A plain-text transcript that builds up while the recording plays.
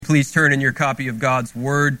please turn in your copy of God's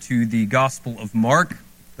Word to the Gospel of Mark.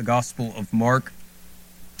 The Gospel of Mark.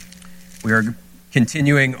 We are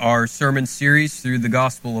continuing our sermon series through the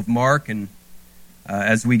Gospel of Mark, and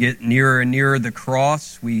as we get nearer and nearer the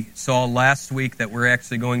cross, we saw last week that we're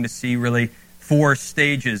actually going to see really 4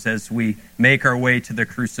 stages as we make our way to the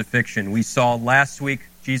crucifixion. We saw last week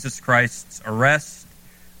Jesus Christ's arrest.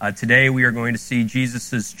 Today we are going to see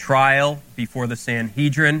Jesus' trial before the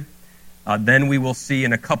Sanhedrin. Then we will see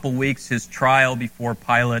in a couple weeks his trial before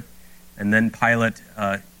Pilate, and then Pilate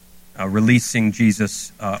releasing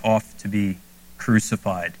Jesus off to be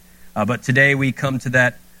crucified. But today we come to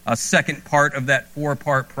that second part of that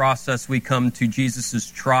 4-part process. We come to Jesus'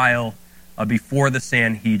 trial before the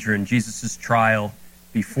Sanhedrin, Jesus' trial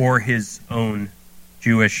before his own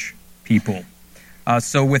Jewish people.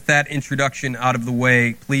 So with that introduction out of the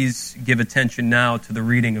way, please give attention now to the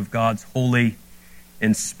reading of God's holy,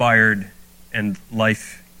 inspired, and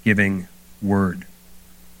life-giving word.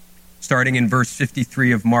 Starting in verse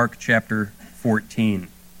 53 of Mark chapter 14.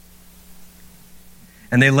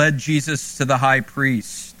 And they led Jesus to the high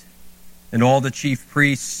priest, and all the chief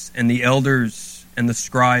priests and the elders and the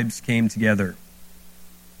scribes came together.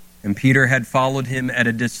 And Peter had followed him at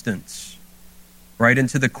a distance, right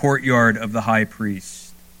into the courtyard of the high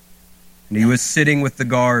priest. And he was sitting with the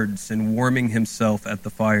guards and warming himself at the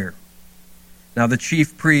fire. Now the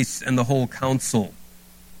chief priests and the whole council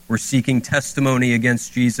were seeking testimony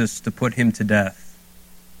against Jesus to put him to death,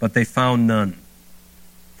 but they found none.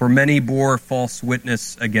 For many bore false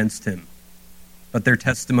witness against him, but their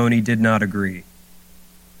testimony did not agree.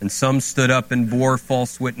 And some stood up and bore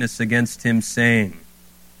false witness against him, saying,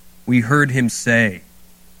 "We heard him say,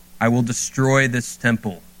 'I will destroy this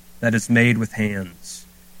temple that is made with hands,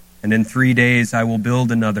 and in 3 days I will build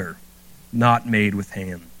another, not made with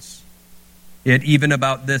hands.' Yet even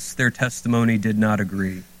about this their testimony did not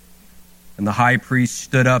agree. And the high priest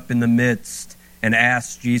stood up in the midst and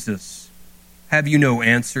asked Jesus, 'Have you no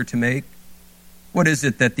answer to make? What is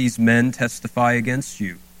it that these men testify against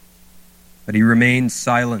you?' But he remained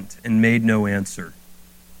silent and made no answer.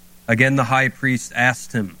 Again the high priest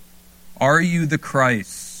asked him, 'Are you the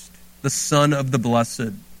Christ, the Son of the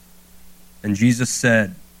Blessed?' And Jesus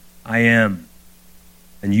said, 'I am.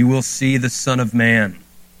 And you will see the Son of Man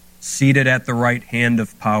seated at the right hand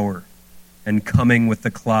of power and coming with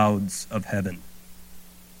the clouds of heaven.'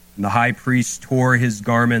 And the high priest tore his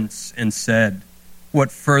garments and said,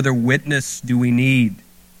 'What further witness do we need?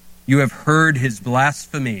 You have heard his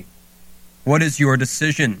blasphemy. What is your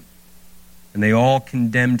decision?' And they all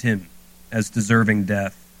condemned him as deserving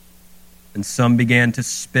death. And some began to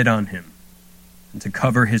spit on him and to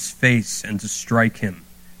cover his face and to strike him,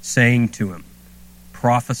 saying to him,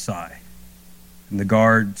 'Prophesy.' And the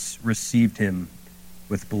guards received him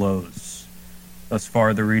with blows." Thus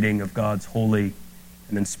far, the reading of God's holy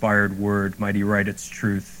and inspired word. Might he write its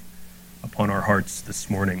truth upon our hearts this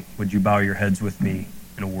morning. Would you bow your heads with me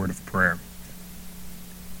in a word of prayer?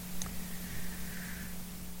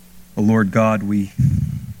 O Lord God, we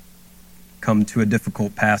come to a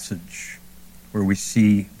difficult passage where we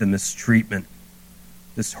see the mistreatment,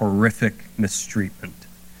 this horrific mistreatment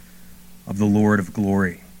of the Lord of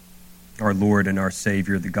glory, our Lord and our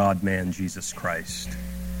Savior, the God-man, Jesus Christ.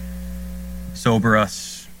 Sober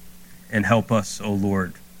us and help us, O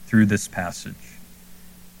Lord, through this passage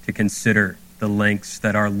to consider the lengths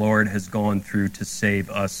that our Lord has gone through to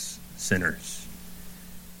save us sinners.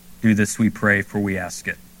 Do this, we pray, for we ask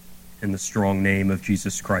it in the strong name of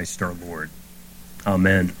Jesus Christ, our Lord.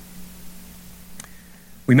 Amen.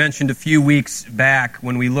 We mentioned a few weeks back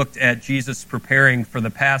when we looked at Jesus preparing for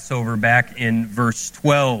the Passover back in verse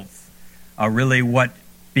 12. Really what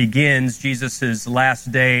begins Jesus'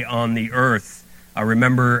 last day on the earth.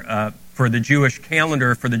 Remember, for the Jewish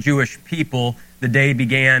calendar, for the Jewish people, the day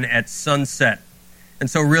began at sunset. And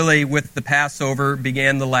so really with the Passover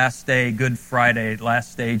began the last day, Good Friday,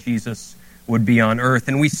 last day Jesus would be on earth.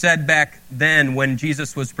 And we said back then when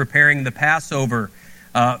Jesus was preparing the Passover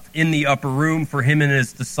in the upper room for him and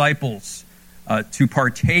his disciples to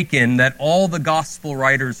partake in, that all the gospel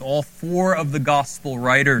writers, all 4 of the gospel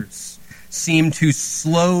writers, seem to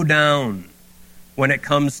slow down when it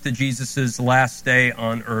comes to Jesus' last day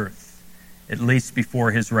on earth, at least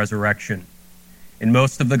before his resurrection. In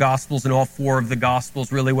most of the Gospels, in all 4 of the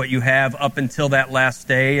Gospels, really what you have up until that last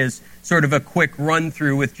day is sort of a quick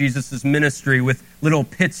run-through with Jesus' ministry with little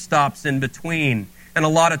pit stops in between. And a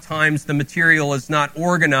lot of times the material is not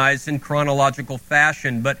organized in chronological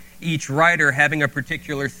fashion, but each writer having a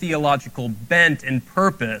particular theological bent and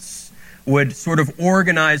purpose would sort of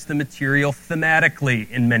organize the material thematically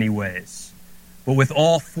in many ways. But with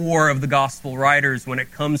all four of the gospel writers, when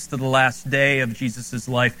it comes to the last day of Jesus'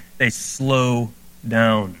 life, they slow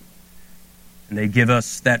down. And they give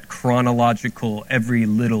us that chronological, every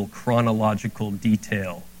little chronological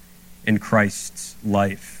detail in Christ's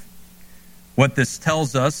life. What this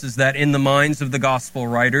tells us is that in the minds of the gospel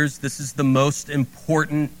writers, this is the most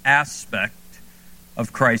important aspect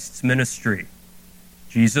of Christ's ministry.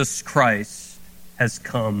 Jesus Christ has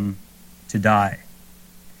come to die.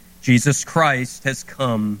 Jesus Christ has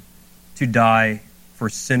come to die for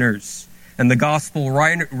sinners. And the gospel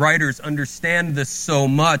writers understand this so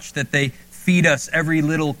much that they feed us every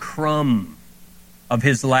little crumb of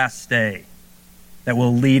his last day that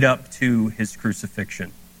will lead up to his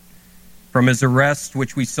crucifixion. From his arrest,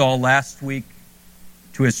 which we saw last week,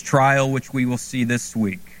 to his trial, which we will see this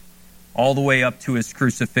week, all the way up to his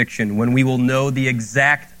crucifixion, when we will know the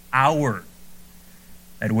exact hour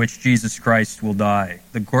at which Jesus Christ will die.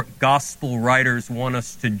 The gospel writers want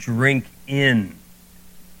us to drink in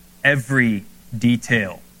every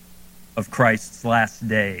detail of Christ's last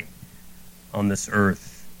day on this earth.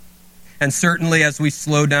 And certainly as we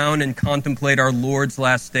slow down and contemplate our Lord's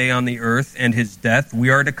last day on the earth and his death,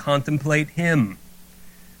 we are to contemplate him.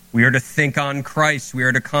 We are to think on Christ. We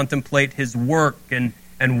are to contemplate his work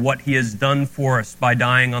and what he has done for us by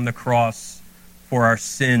dying on the cross for our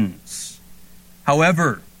sins.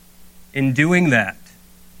 However, in doing that,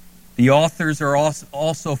 the authors are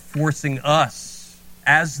also forcing us,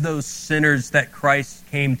 as those sinners that Christ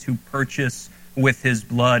came to purchase with his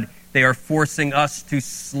blood, they are forcing us to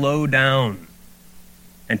slow down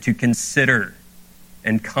and to consider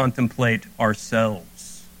and contemplate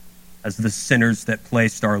ourselves as the sinners that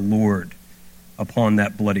placed our Lord upon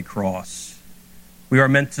that bloody cross. We are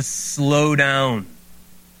meant to slow down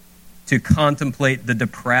to contemplate the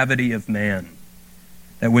depravity of man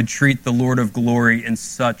that would treat the Lord of glory in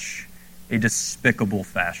such a despicable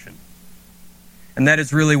fashion. And that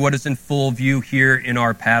is really what is in full view here in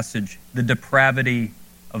our passage, the depravity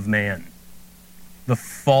of man, the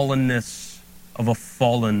fallenness of a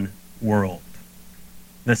fallen world,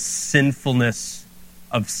 the sinfulness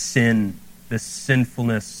of sin, the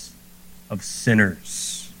sinfulness of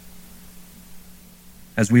sinners.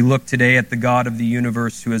 As we look today at the God of the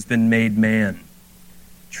universe who has been made man,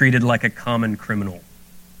 treated like a common criminal,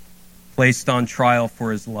 placed on trial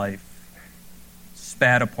for his life,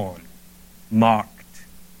 spat upon, mocked,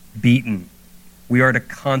 beaten, we are to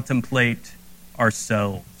contemplate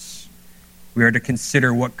ourselves. We are to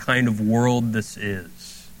consider what kind of world this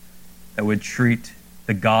is that would treat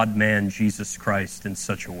the God-man Jesus Christ in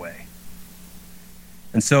such a way.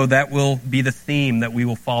 And so that will be the theme that we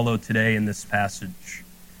will follow today in this passage.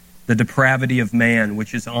 The depravity of man,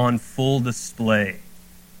 which is on full display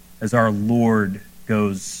as our Lord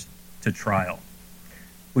goes to trial.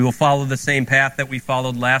 We will follow the same path that we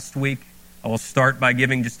followed last week. I will start by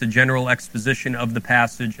giving just a general exposition of the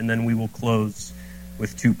passage, and then we will close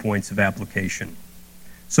with 2 points of application.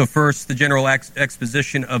 So first, the general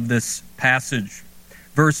exposition of this passage.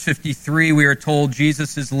 Verse 53, we are told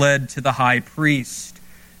Jesus is led to the high priest.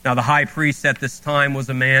 Now, the high priest at this time was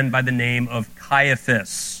a man by the name of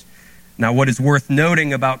Caiaphas. Now, what is worth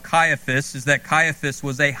noting about Caiaphas is that Caiaphas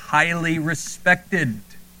was a highly respected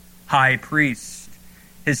high priest.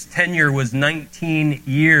 His tenure was 19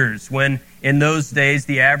 years, when in those days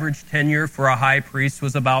the average tenure for a high priest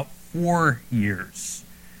was about 4 years.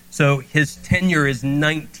 So his tenure is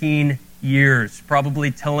 19 years,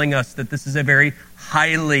 probably telling us that this is a very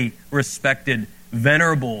highly respected,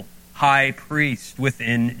 venerable high priest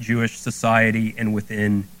within Jewish society and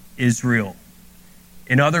within Israel.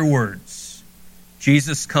 In other words,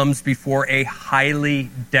 Jesus comes before a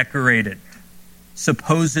highly decorated,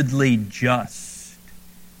 supposedly just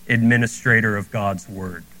administrator of God's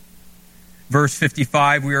word. Verse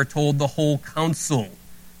 55, we are told the whole council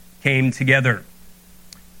came together.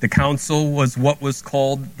 The council was what was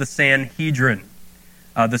called the Sanhedrin.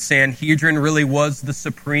 The Sanhedrin really was the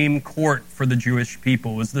supreme court for the Jewish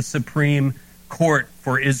people. It was the supreme court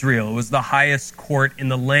for Israel. It was the highest court in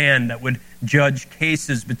the land that would judge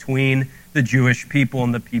cases between the Jewish people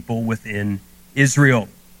and the people within Israel.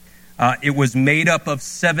 It was made up of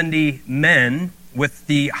 70 men, with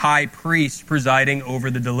the high priest presiding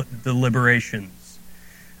over the deliberations.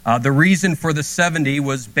 The reason for the 70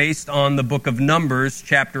 was based on the book of Numbers,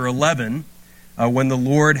 chapter 11, when the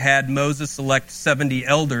Lord had Moses select 70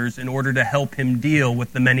 elders in order to help him deal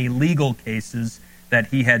with the many legal cases that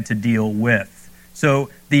he had to deal with. So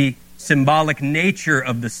the symbolic nature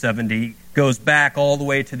of the 70 goes back all the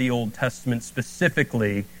way to the Old Testament,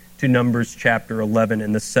 specifically to Numbers chapter 11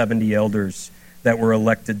 and the 70 elders that were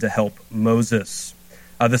elected to help Moses.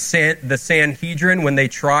 The Sanhedrin, when they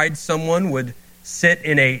tried someone, would sit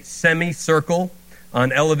in a semicircle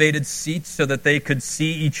on elevated seats so that they could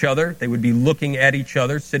see each other. They would be looking at each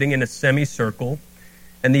other, sitting in a semicircle.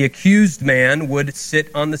 And the accused man would sit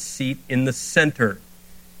on the seat in the center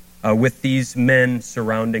with these men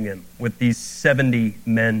surrounding him, with these 70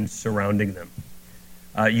 men surrounding them.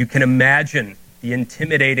 You can imagine the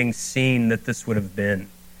intimidating scene that this would have been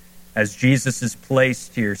as Jesus is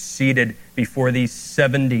placed here, seated before these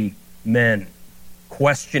 70 men,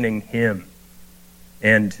 questioning him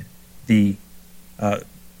and the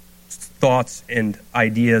thoughts and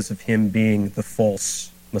ideas of him being the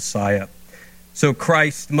false Messiah. So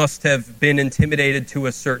Christ must have been intimidated to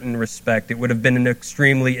a certain respect. It would have been an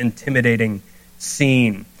extremely intimidating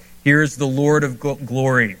scene. Here's the Lord of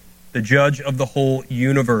glory, the judge of the whole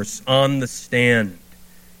universe, on the stand,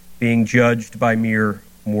 being judged by mere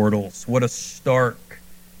mortals. What a stark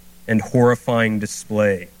and horrifying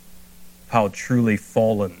display of how truly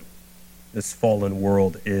fallen this fallen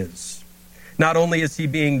world is. Not only is he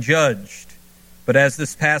being judged, but as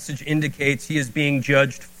this passage indicates, he is being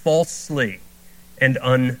judged falsely and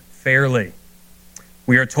unfairly.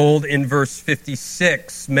 We are told in verse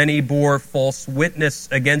 56, many bore false witness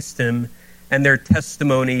against him, and their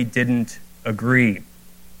testimony didn't agree.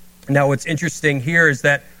 Now, what's interesting here is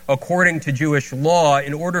that according to Jewish law,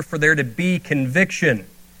 in order for there to be conviction,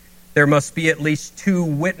 there must be at least two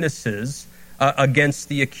witnesses against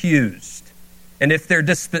the accused. And if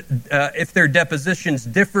their depositions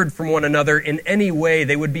differed from one another in any way,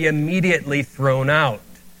 they would be immediately thrown out.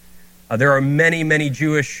 There are many, many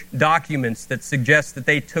Jewish documents that suggest that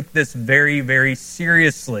they took this very, very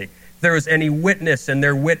seriously. If there was any witness and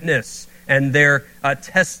their witness and their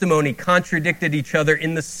testimony contradicted each other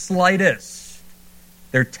in the slightest,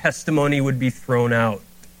 their testimony would be thrown out.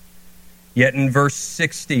 Yet in verse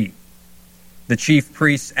 60, the chief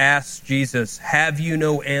priests asked Jesus, "Have you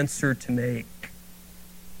no answer to make?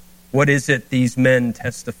 What is it these men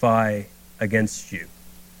testify against you?"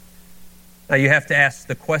 Now you have to ask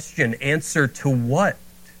the question, answer to what?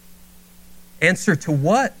 Answer to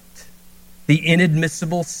what? The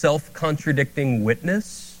inadmissible self-contradicting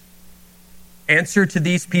witness? Answer to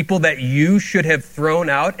these people that you should have thrown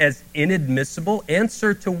out as inadmissible?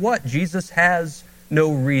 Answer to what? Jesus has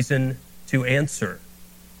no reason to answer.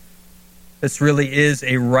 This really is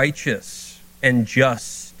a righteous and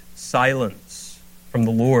just silence from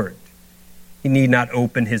the Lord. He need not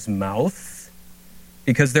open his mouth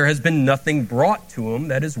because there has been nothing brought to him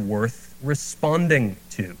that is worth responding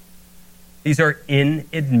to. These are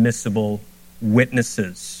inadmissible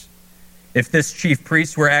witnesses. If this chief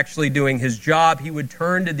priest were actually doing his job, he would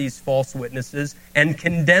turn to these false witnesses and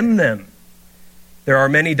condemn them. There are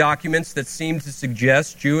many documents that seem to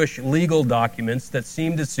suggest, Jewish legal documents that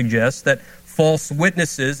seem to suggest that false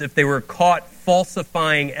witnesses, if they were caught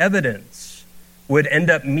falsifying evidence, would end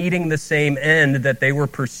up meeting the same end that they were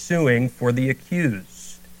pursuing for the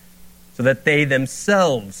accused, so that they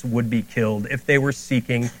themselves would be killed if they were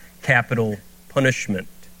seeking capital punishment.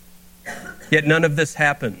 Yet none of this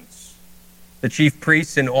happens. The chief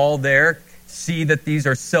priests and all there see that these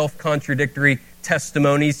are self-contradictory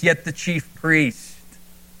testimonies, yet the chief priest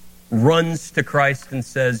runs to Christ and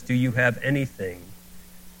says, "Do you have anything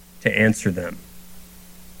to answer them?"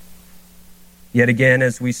 Yet again,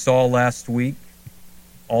 as we saw last week,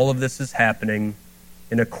 all of this is happening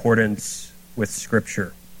in accordance with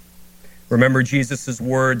Scripture. Remember Jesus'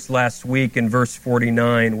 words last week in verse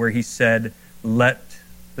 49 where he said, "Let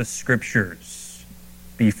the Scriptures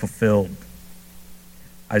be fulfilled."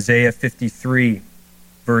 Isaiah 53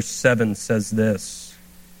 verse 7 says this,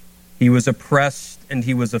 "He was oppressed and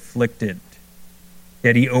he was afflicted,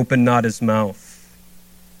 yet he opened not his mouth.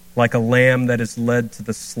 Like a lamb that is led to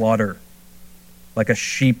the slaughter, like a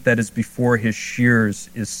sheep that is before his shearers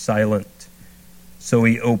is silent, so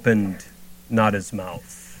he opened not his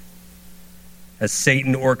mouth." As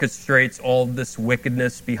Satan orchestrates all this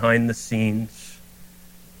wickedness behind the scenes,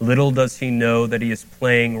 little does he know that he is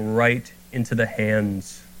playing right into the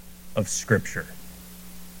hands of Scripture.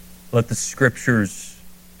 Let the Scriptures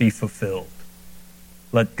be fulfilled.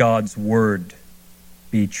 Let God's word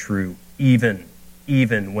be true, even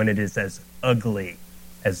when it is as ugly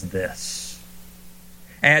as this.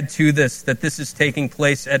 Add to this that this is taking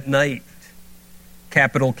place at night.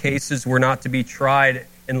 Capital cases were not to be tried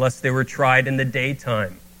unless they were tried in the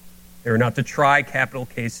daytime. They were not to try capital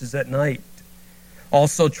cases at night.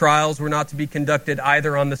 Also, trials were not to be conducted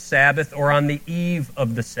either on the Sabbath or on the eve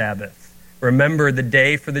of the Sabbath. Remember, the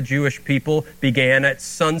day for the Jewish people began at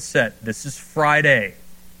sunset. This is Friday,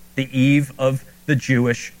 the eve of the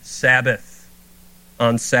Jewish Sabbath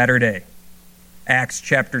on Saturday. Acts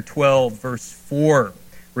chapter 12, verse 4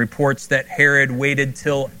 reports that Herod waited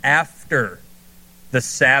till after the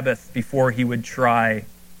Sabbath before he would try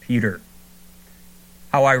Peter.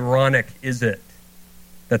 How ironic is it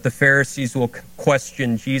that the Pharisees will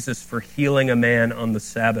question Jesus for healing a man on the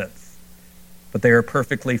Sabbath, but they are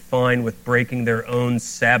perfectly fine with breaking their own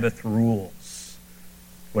Sabbath rules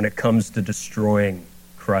when it comes to destroying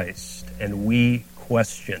Christ. And we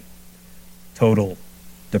question total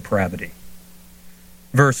depravity.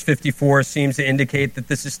 Verse 54 seems to indicate that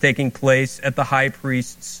this is taking place at the high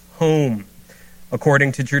priest's home.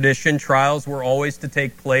 According to tradition, trials were always to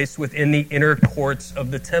take place within the inner courts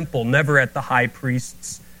of the temple, never at the high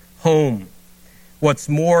priest's home. What's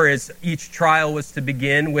more is each trial was to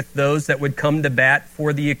begin with those that would come to bat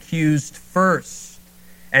for the accused first,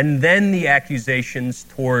 and then the accusations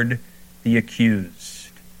toward the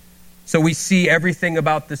accused. So we see everything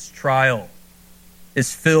about this trial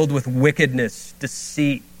is filled with wickedness,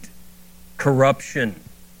 deceit, corruption,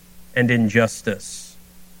 and injustice.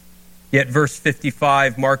 Yet verse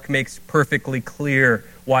 55, Mark makes perfectly clear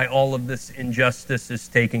why all of this injustice is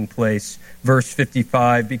taking place. Verse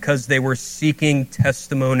 55, because they were seeking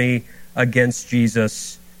testimony against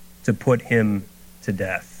Jesus to put him to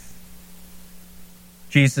death.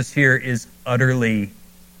 Jesus here is utterly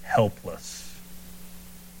helpless.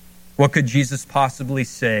 What could Jesus possibly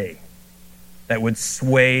say that would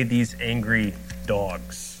sway these angry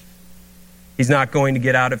dogs? He's not going to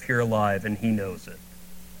get out of here alive, and he knows it.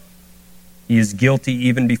 He is guilty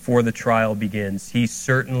even before the trial begins. He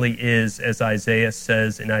certainly is, as Isaiah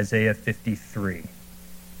says in Isaiah 53,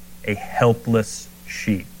 a helpless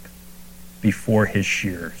sheep before his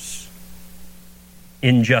shears.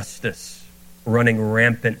 Injustice running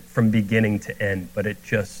rampant from beginning to end, but it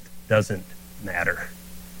just doesn't matter.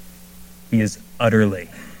 He is utterly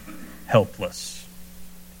helpless.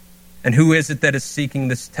 And who is it that is seeking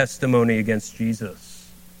this testimony against Jesus?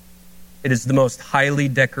 It is the most highly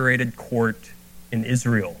decorated court in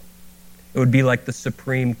Israel. It would be like the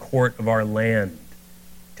Supreme Court of our land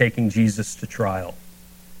taking Jesus to trial.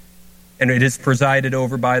 And it is presided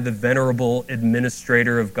over by the venerable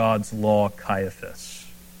administrator of God's law, Caiaphas.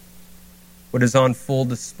 What is on full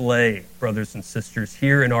display, brothers and sisters,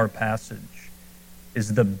 here in our passage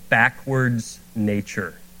is the backwards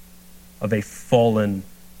nature of a fallen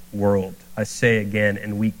world. I say again,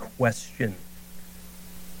 and we question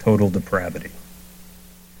total depravity.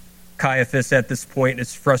 Caiaphas at this point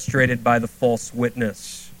is frustrated by the false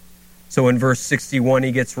witness. So in verse 61,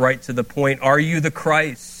 he gets right to the point. Are you the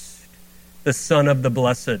Christ, the Son of the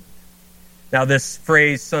Blessed? Now this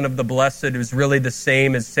phrase, Son of the Blessed, is really the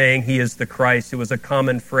same as saying he is the Christ. It was a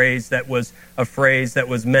common phrase that was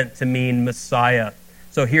meant to mean Messiah.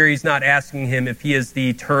 So here he's not asking him if he is the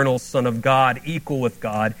eternal Son of God, equal with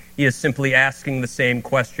God. He is simply asking the same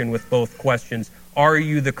question with both questions. Are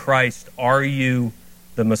you the Christ? Are you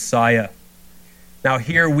the Messiah? Now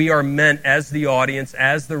here we are meant as the audience,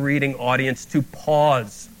 as the reading audience, to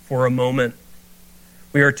pause for a moment.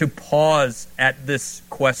 We are to pause at this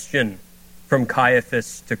question from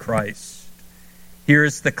Caiaphas to Christ. Here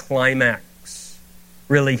is the climax.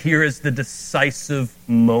 Really, here is the decisive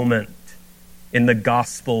moment in the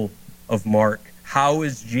Gospel of Mark. How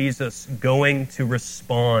is Jesus going to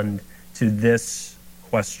respond to this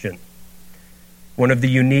question? One of the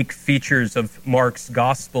unique features of Mark's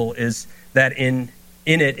gospel is that in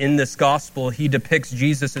this gospel, he depicts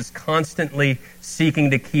Jesus as constantly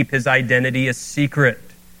seeking to keep his identity a secret.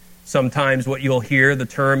 Sometimes what you'll hear, the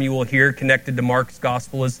term you will hear connected to Mark's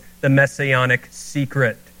gospel is the messianic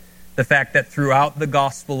secret. The fact that throughout the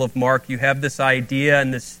Gospel of Mark, you have this idea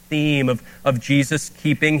and this theme of Jesus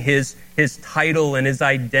keeping his title and his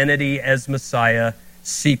identity as Messiah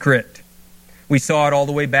secret. We saw it all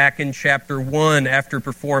the way back in chapter 1 after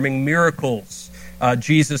performing miracles.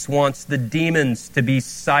 Jesus wants the demons to be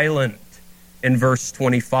silent in verse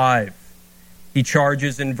 25. He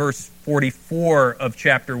charges in verse 44 of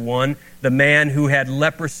chapter 1, the man who had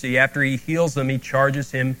leprosy, after he heals him, he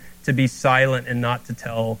charges him to be silent and not to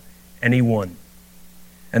tell anyone.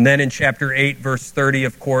 And then in chapter 8, verse 30,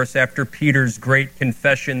 of course, after Peter's great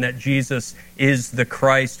confession that Jesus is the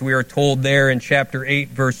Christ, we are told there in chapter 8,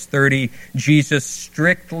 verse 30, Jesus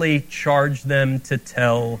strictly charged them to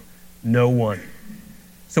tell no one.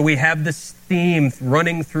 So we have this theme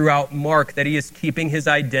running throughout Mark that he is keeping his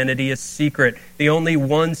identity a secret. The only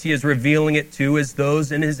ones he is revealing it to is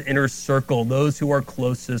those in his inner circle, those who are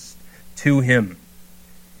closest to him.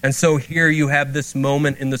 And so here you have this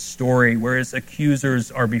moment in the story where his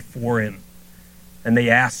accusers are before him, and they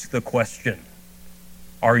ask the question,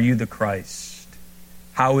 are you the Christ?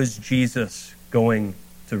 How is Jesus going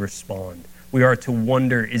to respond? we are to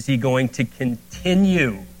wonder, is he going to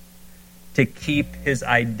continue to keep his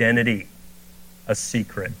identity a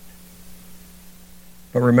secret?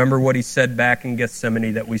 But remember what he said back in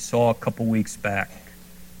Gethsemane that we saw a couple weeks back.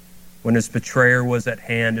 When his betrayer was at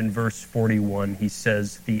hand in verse 41, he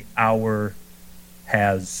says, the hour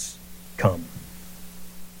has come.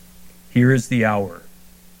 Here is the hour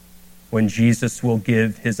when Jesus will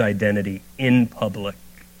give his identity in public,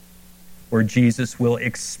 where Jesus will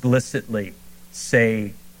explicitly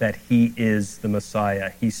say that he is the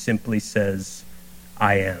Messiah. He simply says,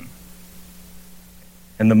 I am.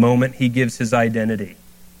 And the moment he gives his identity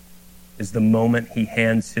is the moment he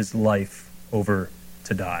hands his life over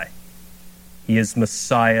to die. He is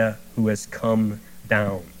Messiah who has come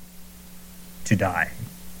down to die.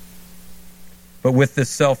 But with this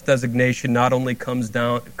self-designation, not only comes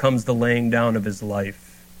the laying down of his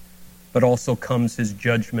life, but also comes his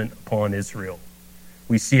judgment upon Israel.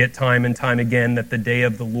 We see it time and time again that the day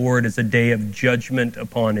of the Lord is a day of judgment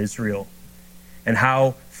upon Israel. And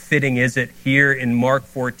how fitting is it here in Mark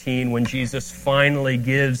 14 when Jesus finally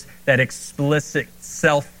gives that explicit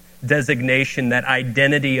self-designation, that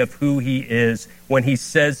identity of who he is. When he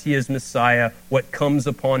says he is Messiah, what comes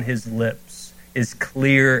upon his lips is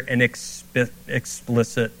clear and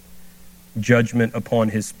explicit judgment upon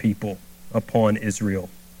his people, upon Israel.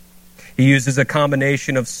 He uses a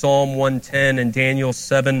combination of Psalm 110 and Daniel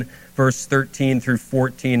 7, verse 13 through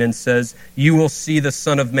 14, and says, you will see the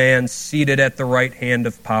Son of Man seated at the right hand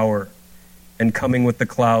of power and coming with the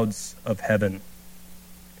clouds of heaven.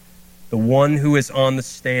 The one who is on the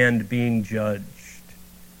stand being judged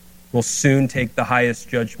will soon take the highest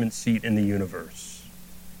judgment seat in the universe.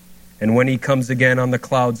 And when he comes again on the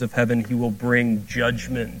clouds of heaven, he will bring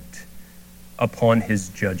judgment upon his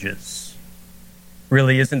judges.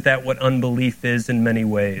 Really, isn't that what unbelief is in many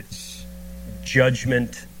ways?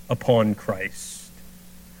 Judgment upon Christ.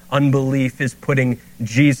 Unbelief is putting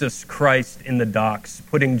Jesus Christ in the docks,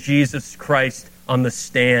 putting Jesus Christ on the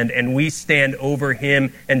stand, and we stand over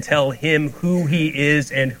him and tell him who he is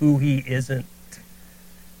and who he isn't.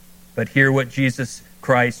 But hear what Jesus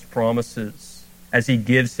Christ promises as he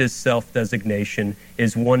gives his self-designation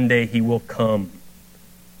is one day he will come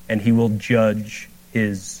and he will judge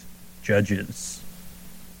his judges.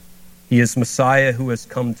 He is Messiah who has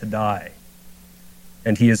come to die,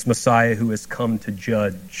 and he is Messiah who has come to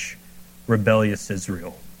judge rebellious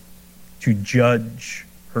Israel, to judge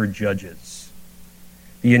her judges.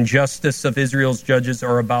 The injustice of Israel's judges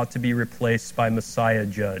are about to be replaced by Messiah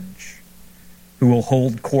judge, who will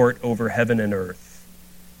hold court over heaven and earth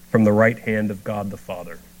from the right hand of God the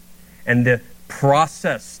Father. And the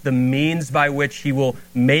process, the means by which he will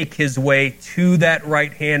make his way to that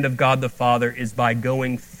right hand of God the Father is by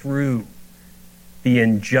going through the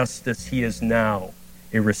injustice he is now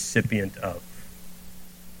a recipient of.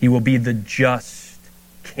 He will be the just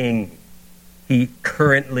king. He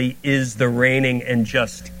currently is the reigning and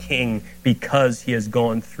just king because he has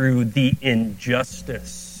gone through the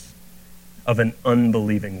injustice of an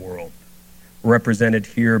unbelieving world, represented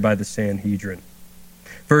here by the Sanhedrin.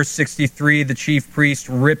 Verse 63, the chief priest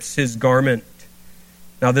rips his garment.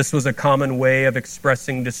 Now, this was a common way of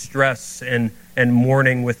expressing distress and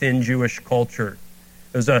mourning within Jewish culture.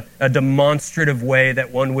 It was a demonstrative way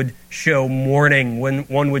that one would show mourning, when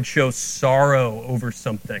one would show sorrow over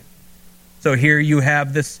something. So here you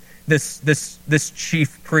have this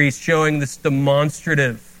chief priest showing this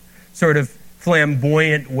demonstrative, sort of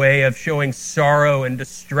flamboyant way of showing sorrow and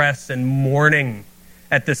distress and mourning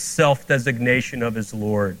at the self-designation of his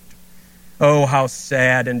Lord. Oh, how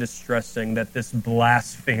sad and distressing that this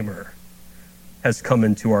blasphemer has come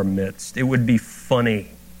into our midst. It would be funny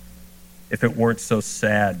if it weren't so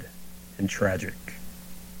sad and tragic.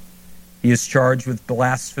 He is charged with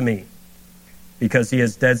blasphemy because he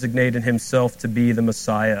has designated himself to be the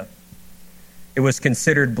Messiah. It was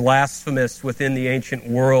considered blasphemous within the ancient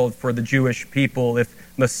world for the Jewish people if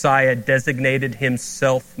Messiah designated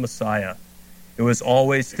himself Messiah. It was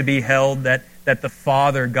always to be held that the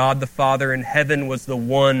Father, God the Father in heaven, was the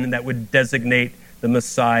one that would designate the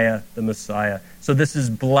Messiah, the Messiah. So this is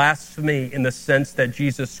blasphemy in the sense that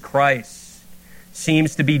Jesus Christ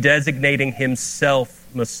seems to be designating himself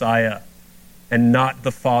Messiah and not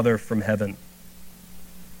the Father from heaven.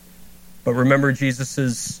 But remember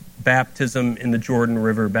Jesus' baptism in the Jordan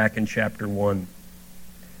River back in chapter 1,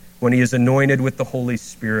 when he is anointed with the Holy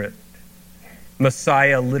Spirit.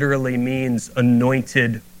 Messiah literally means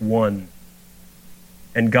anointed one.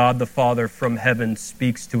 And God the Father from heaven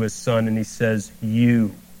speaks to his Son and he says,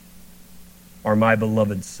 you are my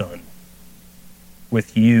beloved Son.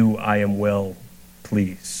 With you I am well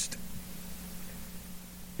pleased.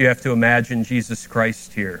 You have to imagine Jesus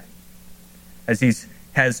Christ here as he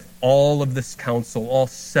has all of this counsel, all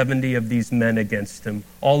 70 of these men against him,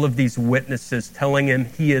 all of these witnesses telling him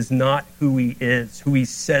he is not who he is, who he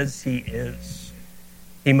says he is.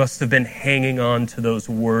 He must have been hanging on to those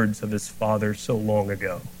words of his Father so long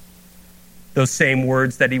ago. Those same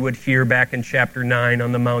words that he would hear back in chapter 9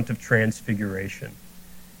 on the Mount of Transfiguration.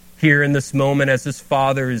 Here in this moment as his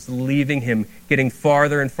Father is leaving him, getting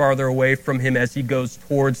farther and farther away from him as he goes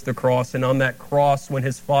towards the cross. And on that cross, when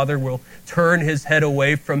his Father will turn his head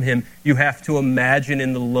away from him, you have to imagine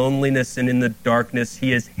in the loneliness and in the darkness,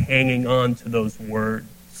 he is hanging on to those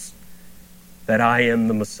words. That I am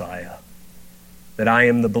the Messiah. That I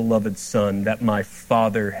am the beloved Son. That my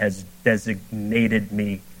Father has designated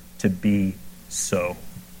me to be so.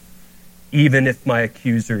 Even if my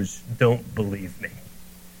accusers don't believe me,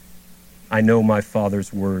 I know my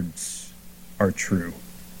Father's words are true.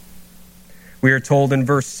 We are told in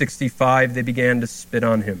verse 65, they began to spit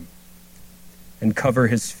on him and cover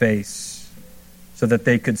his face so that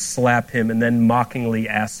they could slap him and then mockingly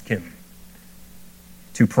ask him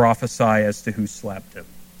to prophesy as to who slapped him.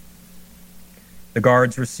 The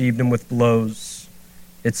guards received him with blows.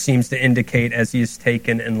 It seems to indicate as he is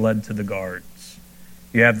taken and led to the guards.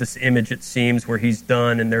 You have this image, it seems, where he's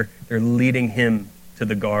done and they're leading him to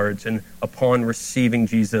the guards, and upon receiving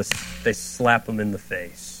Jesus, they slap him in the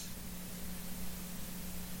face.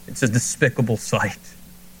 It's a despicable sight.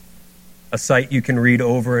 A sight you can read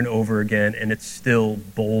over and over again, and it still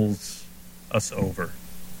bowls us over.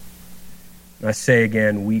 And I say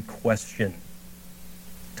again, we question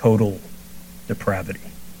total depravity.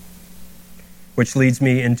 Which leads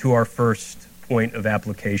me into our first point of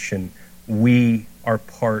application. We are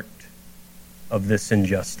part of this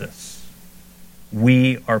injustice.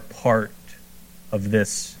 We are part of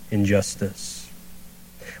this injustice.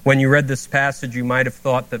 When you read this passage, you might have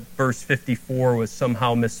thought that verse 54 was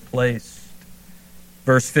somehow misplaced.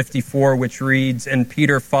 Verse 54, which reads, "And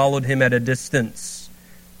Peter followed him at a distance,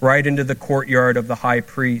 right into the courtyard of the high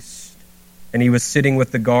priest, and he was sitting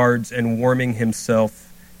with the guards and warming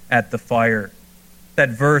himself at the fire." That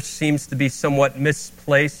verse seems to be somewhat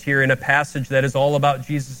misplaced here in a passage that is all about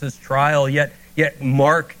Jesus' trial, yet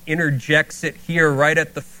Mark interjects it here right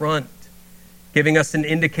at the front, giving us an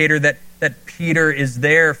indicator that Peter is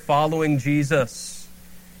there following Jesus,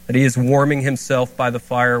 that he is warming himself by the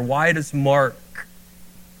fire. Why does Mark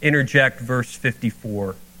interject verse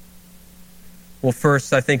 54? Well,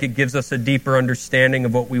 first, I think it gives us a deeper understanding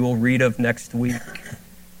of what we will read of next week,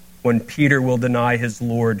 when Peter will deny his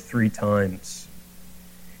Lord 3 times.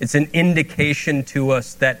 It's an indication to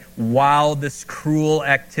us that while this cruel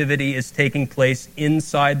activity is taking place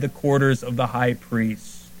inside the quarters of the high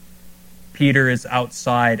priest, Peter is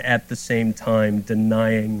outside at the same time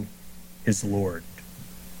denying his Lord.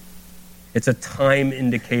 It's a time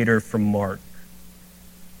indicator from Mark,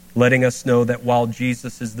 letting us know that while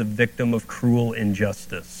Jesus is the victim of cruel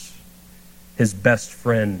injustice, his best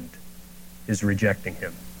friend is rejecting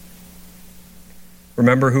him.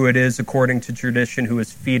 Remember who it is, according to tradition, who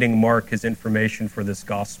is feeding Mark his information for this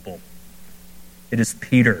gospel. It is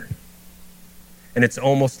Peter. And it's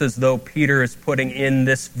almost as though Peter is putting in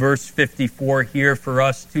this verse 54 here for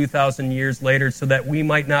us 2,000 years later so that we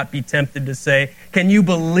might not be tempted to say, "Can you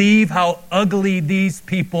believe how ugly these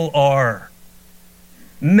people are?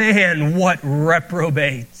 Man, what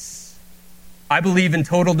reprobates. I believe in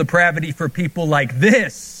total depravity for people like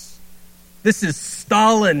this. This is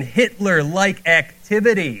Stalin, Hitler-like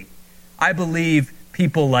activity. I believe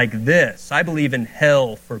people like this. I believe in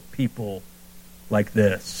hell for people like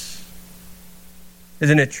this."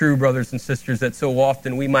 Isn't it true, brothers and sisters, that so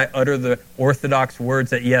often we might utter the orthodox words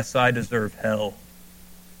that, yes, I deserve hell.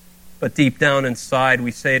 But deep down inside, we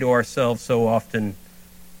say to ourselves so often,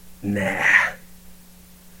 nah.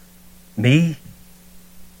 Me?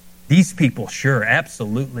 These people, sure,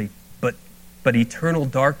 absolutely. But eternal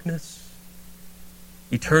darkness?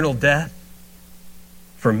 Eternal death?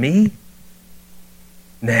 For me?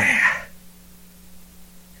 Nah.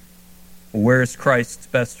 Where's Christ's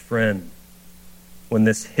best friend when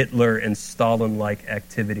this Hitler and Stalin-like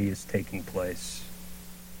activity is taking place?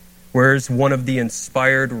 Where's one of the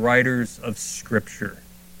inspired writers of Scripture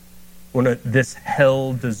when this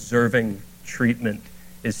hell-deserving treatment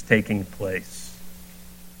is taking place?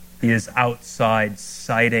 He is outside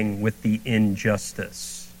siding with the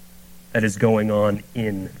injustice that is going on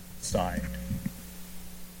inside.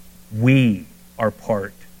 We are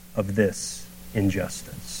part of this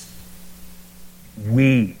injustice.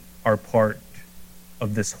 We are part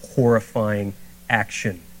of this horrifying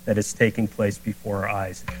action that is taking place before our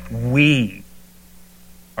eyes. We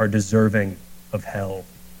are deserving of hell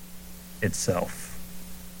itself.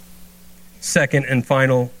 Second and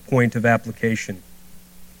final point of application.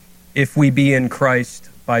 If we be in Christ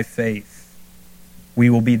by faith, we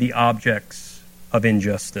will be the objects of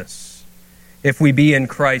injustice. If we be in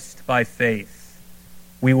Christ by faith,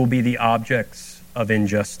 we will be the objects of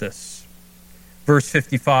injustice. Verse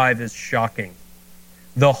 55 is shocking.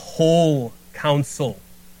 The whole council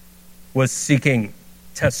was seeking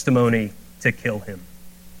testimony to kill him.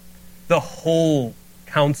 The whole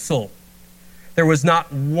council. There was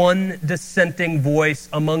not one dissenting voice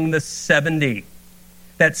among the 70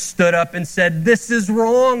 that stood up and said, "This is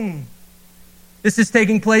wrong. This is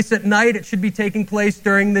taking place at night. It should be taking place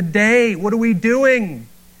during the day. What are we doing?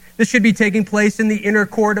 This should be taking place in the inner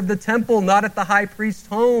court of the temple, not at the high priest's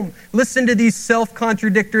home. Listen to these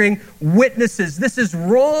self-contradicting witnesses. This is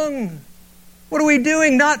wrong. What are we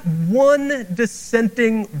doing?" Not one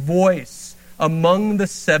dissenting voice among the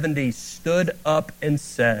 70 stood up and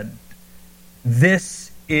said,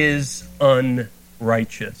 "This is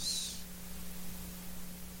unrighteous."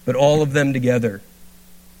 But all of them together,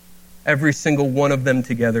 every single one of them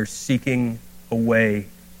together, seeking a way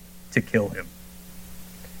to kill him.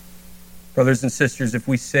 Brothers and sisters, if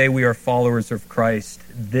we say we are followers of Christ,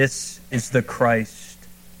 this is the Christ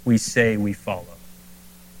we say we follow.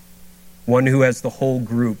 One who has the whole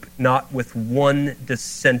group, not with one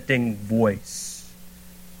dissenting voice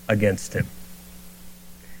against him.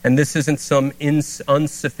 And this isn't some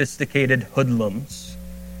unsophisticated hoodlums,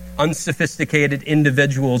 unsophisticated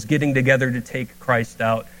individuals getting together to take Christ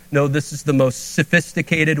out. No, this is the most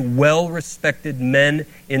sophisticated, well-respected men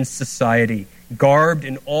in society, garbed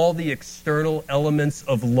in all the external elements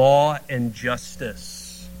of law and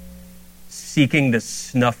justice, seeking to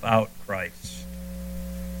snuff out Christ.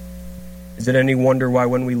 Is it any wonder why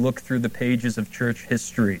when we look through the pages of church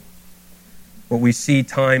history, what we see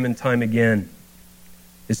time and time again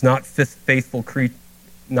is not faithful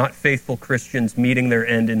Christians meeting their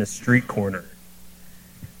end in a street corner,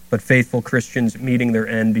 but faithful Christians meeting their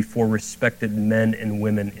end before respected men and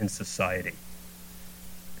women in society,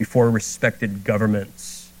 before respected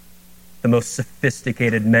governments, the most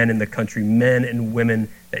sophisticated men in the country, men and women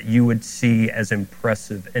that you would see as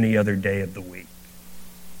impressive any other day of the week,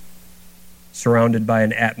 surrounded by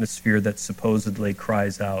an atmosphere that supposedly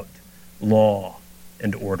cries out law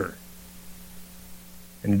and order.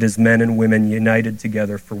 And it is men and women united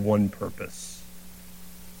together for one purpose: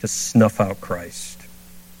 to snuff out Christ.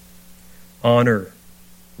 Honor,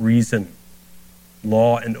 reason,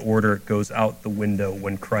 law, and order goes out the window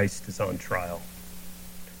when Christ is on trial.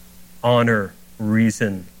 Honor,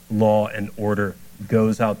 reason, law, and order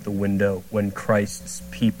goes out the window when Christ's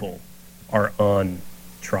people are on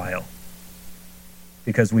trial.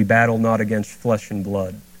 Because we battle not against flesh and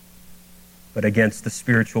blood, but against the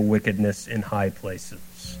spiritual wickedness in high places.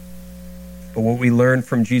 But what we learn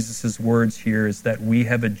from Jesus' words here is that we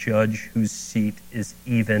have a judge whose seat is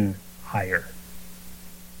even higher,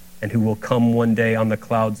 and who will come one day on the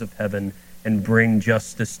clouds of heaven and bring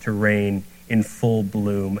justice to reign in full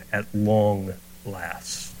bloom at long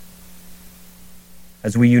last.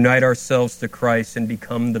 As we unite ourselves to Christ and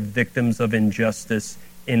become the victims of injustice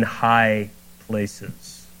in high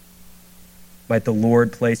places, might the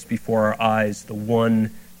Lord place before our eyes the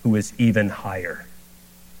one who is even higher,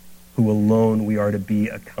 who alone we are to be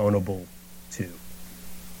accountable to.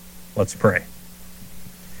 Let's pray.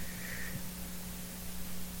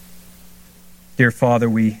 Dear Father,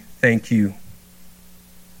 we thank you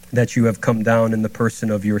that you have come down in the person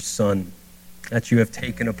of your Son, that you have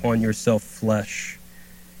taken upon yourself flesh,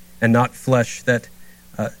 and not flesh that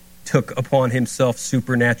took upon himself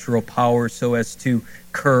supernatural power so as to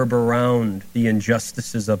curb around the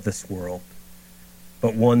injustices of this world,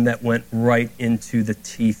 but one that went right into the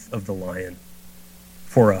teeth of the lion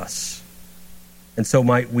for us. And so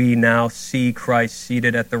might we now see Christ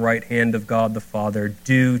seated at the right hand of God the Father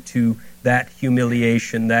due to that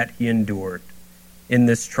humiliation that he endured in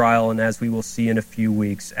this trial, and as we will see in a few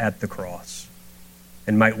weeks, at the cross.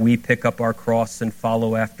 And might we pick up our cross and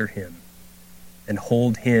follow after him, and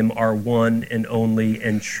hold him, our one and only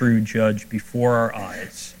and true judge, before our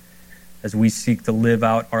eyes as we seek to live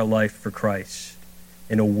out our life for Christ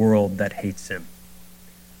in a world that hates him.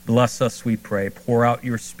 Bless us, we pray. Pour out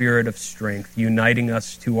your spirit of strength, uniting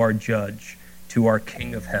us to our judge, to our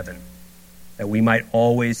King of heaven, that we might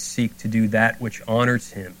always seek to do that which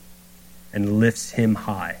honors him and lifts him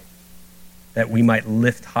high, that we might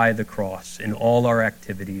lift high the cross in all our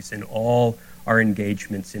activities, in all our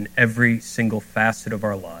engagements, in every single facet of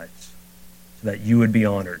our lives, so that you would be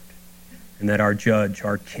honored and that our judge,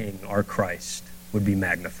 our King, our Christ would be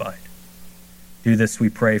magnified. Do this, we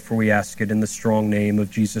pray, for we ask it in the strong name of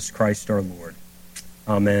Jesus Christ our Lord.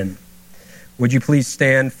 Amen. Would you please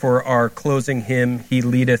stand for our closing hymn, He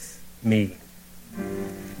Leadeth Me?